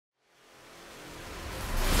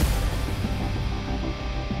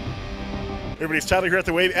Everybody's Tyler here at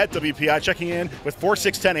the Wave at WPI, checking in with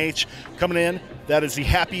 4610H coming in. That is the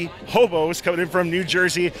Happy Hobos coming in from New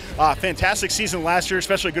Jersey. Fantastic season last year,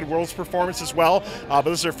 especially a good Worlds performance as well. But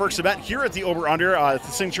this is their first event here at the Over Under. It's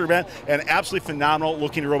the signature event, and absolutely phenomenal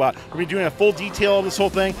looking robot. We're going to be doing a full detail of this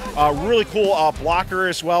whole thing. Really cool blocker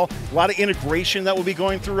as well. A lot of integration that we'll be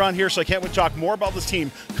going through around here, so I can't wait to talk more about this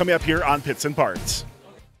team coming up here on Pits and Parts.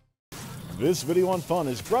 This video on fun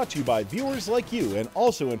is brought to you by viewers like you and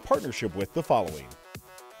also in partnership with the following.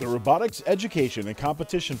 The Robotics Education and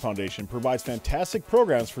Competition Foundation provides fantastic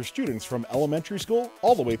programs for students from elementary school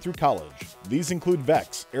all the way through college. These include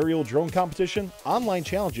VEX, aerial drone competition, online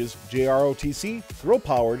challenges, JROTC,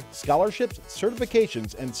 girl-powered, scholarships,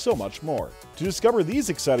 certifications, and so much more. To discover these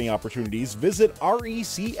exciting opportunities, visit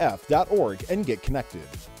recf.org and get connected.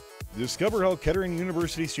 Discover how Kettering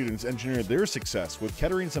University students engineer their success with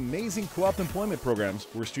Kettering's amazing co-op employment programs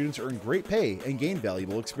where students earn great pay and gain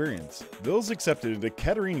valuable experience. Those accepted into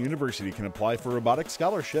Kettering University can apply for a robotics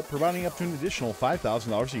scholarship, providing up to an additional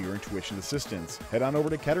 $5,000 a year in tuition assistance. Head on over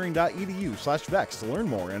to kettering.edu/vex to learn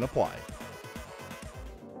more and apply.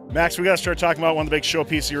 Max, we got to start talking about one of the big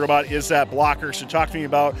showpieces of your robot is that blocker. So talk to me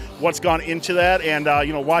about what's gone into that, and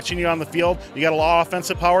watching you on the field, you got a lot of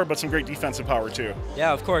offensive power, but some great defensive power too.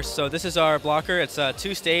 Yeah, of course. So this is our blocker. It's a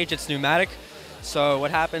two-stage. It's pneumatic. So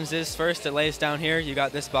what happens is first it lays down here. You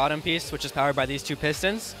got this bottom piece, which is powered by these two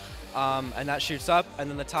pistons, and that shoots up. And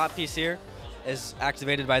then the top piece here is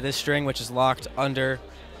activated by this string, which is locked under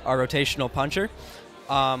our rotational puncher.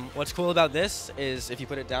 What's cool about this is if you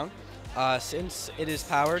put it down, since it is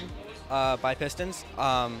powered by pistons,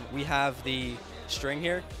 we have the string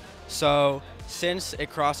here. So since it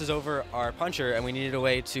crosses over our puncher and we needed a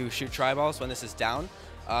way to shoot tri-balls when this is down,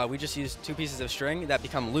 we just use two pieces of string that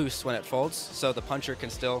become loose when it folds, so the puncher can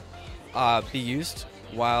still be used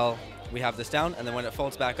while we have this down, and then when it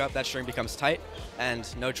folds back up, that string becomes tight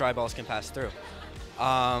and no tri-balls can pass through.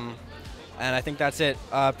 And I think that's it.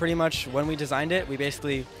 Pretty much when we designed it, we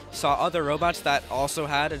basically saw other robots that also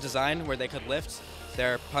had a design where they could lift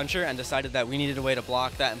their puncher and decided that we needed a way to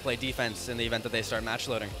block that and play defense in the event that they start match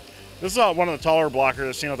loading. This is one of the taller blockers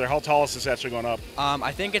I've seen out there. How tall is this actually going up?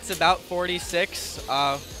 I think it's about 46.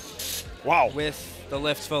 Wow. With the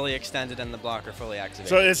lift fully extended and the blocker fully activated.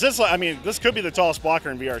 So is this, this could be the tallest blocker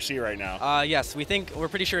in VRC right now. Yes, we're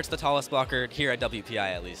pretty sure it's the tallest blocker here at WPI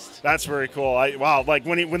at least. That's very cool. Wow, like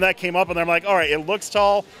when that came up and I'm like, all right, it looks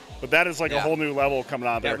tall, but that is like a whole new level coming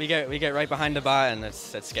out there. Yeah, we get right behind the bot and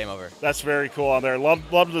it's game over. That's very cool on there. Love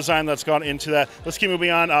the design that's gone into that. Let's keep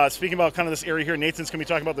moving on. Speaking about kind of this area here, Nathan's going to be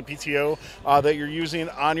talking about the PTO that you're using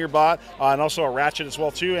on your bot and also a ratchet as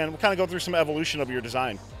well too, and we'll kind of go through some evolution of your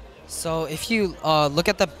design. So if you look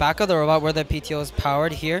at the back of the robot where the PTO is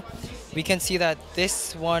powered here, we can see that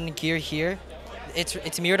this one gear here,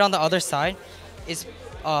 it's mirrored on the other side, is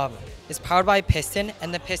powered by a piston,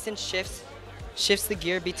 and the piston shifts the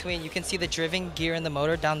gear between, you can see the driven gear and the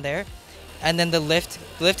motor down there, and then the lift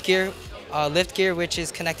gear which is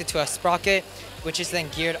connected to a sprocket, which is then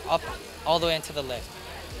geared up all the way into the lift.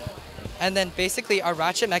 And then basically our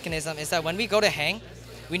ratchet mechanism is that when we go to hang,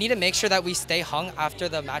 we need to make sure that we stay hung after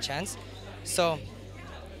the match ends. So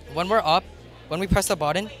when we're up, when we press the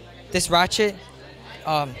button, this ratchet,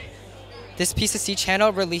 this piece of C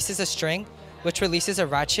channel releases a string, which releases a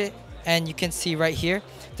ratchet. And you can see right here,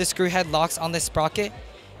 the screw head locks on this sprocket.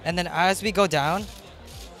 And then as we go down,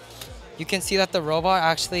 you can see that the robot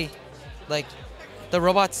actually, the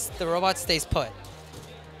robot stays put.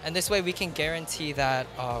 And this way we can guarantee that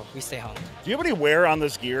we stay hung. Do you have any wear on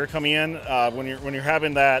this gear coming in when you're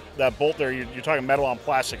having that bolt there? You're talking metal on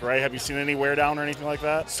plastic, right? Have you seen any wear down or anything like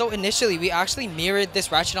that? So initially we actually mirrored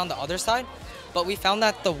this ratchet on the other side, but we found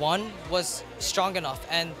that the one was strong enough,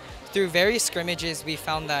 and through various scrimmages we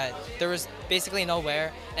found that there was basically no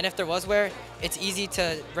wear, and if there was wear, it's easy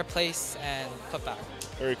to replace and put back.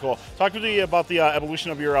 Very cool. Talk to me about the evolution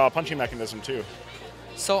of your punching mechanism too.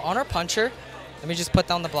 So on our puncher, let me just put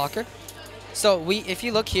down the blocker. So if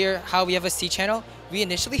you look here, how we have a C channel, we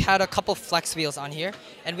initially had a couple flex wheels on here,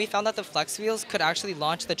 and we found that the flex wheels could actually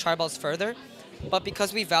launch the tri-balls further, but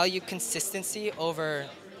because we value consistency over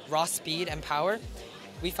raw speed and power,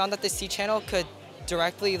 we found that the C channel could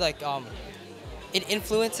directly, it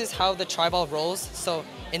influences how the tri-ball rolls. So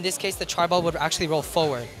in this case, the tri-ball would actually roll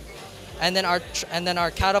forward. And then our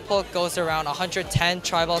catapult goes around 110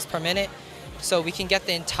 tri-balls per minute. So we can get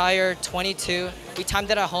the entire 22. We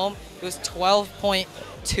timed it at home. It was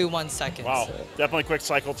 12.21 seconds. Wow, definitely quick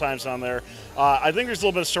cycle times on there. I think there's a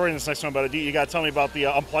little bit of story in this next one, but you got to tell me about the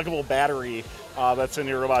unpluggable battery that's in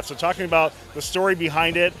your robot. So talking about the story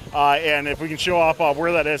behind it, and if we can show off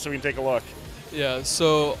where that is so we can take a look. Yeah,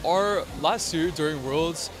 so our last year during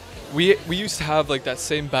Worlds, we used to have like that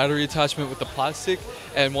same battery attachment with the plastic,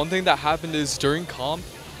 and one thing that happened is during comp,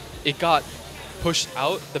 it got pushed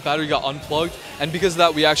out, the battery got unplugged, and because of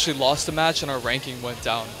that we actually lost a match and our ranking went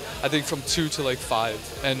down. I think from 2 to like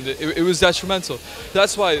 5, and it was detrimental.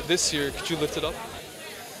 That's why this year, could you lift it up?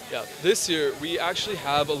 Yeah, this year we actually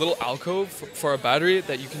have a little alcove for our battery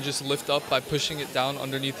that you can just lift up by pushing it down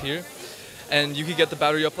underneath here. And you can get the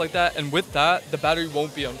battery up like that, and with that, the battery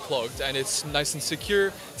won't be unplugged, and it's nice and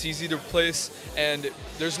secure, it's easy to replace, and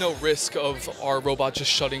there's no risk of our robot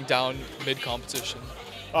just shutting down mid-competition.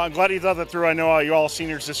 I'm glad you thought that through. I know you're all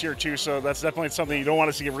seniors this year too, so that's definitely something you don't want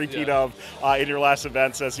to see a repeat of in your last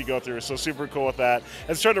events as you go through. So super cool with that.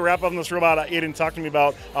 And starting to wrap up on this robot, Aiden, talk to me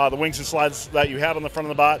about the wings and slides that you have on the front of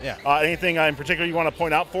the bot. Yeah. Anything in particular you want to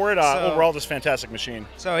point out for it? Overall, just fantastic machine.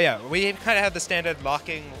 So yeah, we kind of have the standard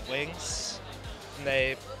locking wings.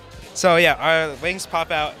 And our wings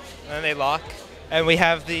pop out and then they lock. And we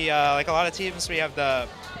have the like a lot of teams, we have the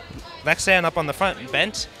mech stand up on the front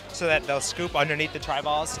bent, so that they'll scoop underneath the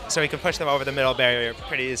tri-balls, so we can push them over the middle barrier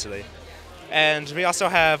pretty easily. And we also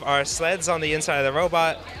have our sleds on the inside of the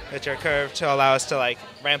robot, which are curved to allow us to like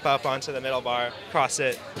ramp up onto the middle bar, cross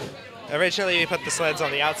it. Originally we put the sleds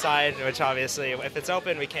on the outside, which obviously if it's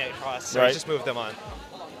open we can't cross, so we just move them on.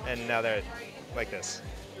 And now they're like this.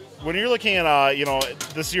 When you're looking at,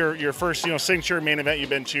 this is your first, signature main event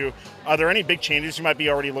you've been to, are there any big changes you might be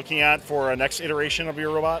already looking at for a next iteration of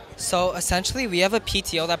your robot? So essentially, we have a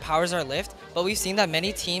PTO that powers our lift, but we've seen that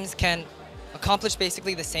many teams can accomplish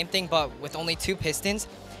basically the same thing, but with only 2 pistons.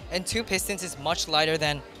 And 2 pistons is much lighter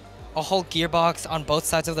than a whole gearbox on both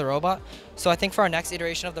sides of the robot. So I think for our next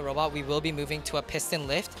iteration of the robot, we will be moving to a piston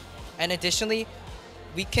lift. And additionally,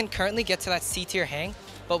 we can currently get to that C-tier hang,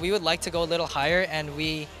 but we would like to go a little higher, and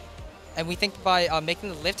we think by making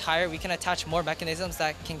the lift higher, we can attach more mechanisms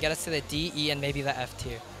that can get us to the D, E, and maybe the F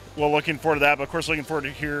tier. Well, looking forward to that, but of course looking forward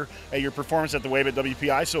to hear your performance at the Wave at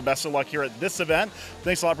WPI, so best of luck here at this event.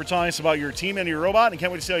 Thanks a lot for telling us about your team and your robot, and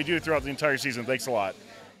can't wait to see how you do throughout the entire season. Thanks a lot.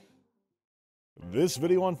 This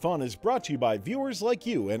video on fun is brought to you by viewers like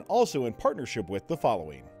you and also in partnership with the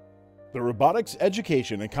following. The Robotics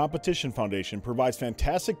Education and Competition Foundation provides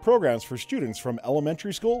fantastic programs for students from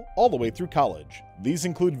elementary school all the way through college. These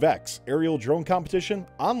include VEX, aerial drone competition,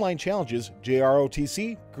 online challenges,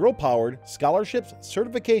 JROTC, girl-powered, scholarships,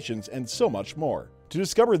 certifications, and so much more. To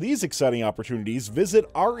discover these exciting opportunities,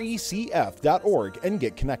 visit recf.org and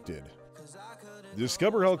get connected.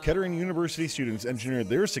 Discover how Kettering University students engineer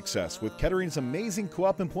their success with Kettering's amazing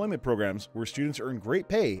co-op employment programs where students earn great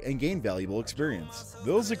pay and gain valuable experience.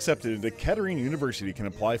 Those accepted into Kettering University can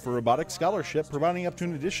apply for a robotics scholarship, providing up to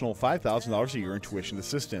an additional $5,000 a year in tuition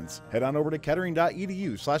assistance. Head on over to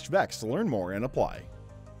kettering.edu/vex to learn more and apply.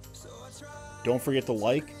 Don't forget to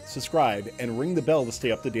like, subscribe, and ring the bell to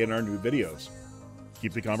stay up to date on our new videos.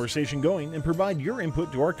 Keep the conversation going and provide your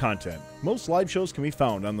input to our content. Most live shows can be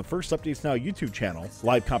found on the First Updates Now YouTube channel,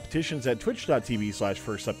 live competitions at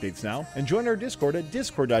twitch.tv/firstupdatesnow, and join our Discord at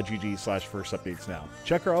discord.gg/firstupdatesnow.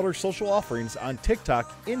 Check our other social offerings on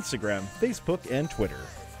TikTok, Instagram, Facebook, and Twitter.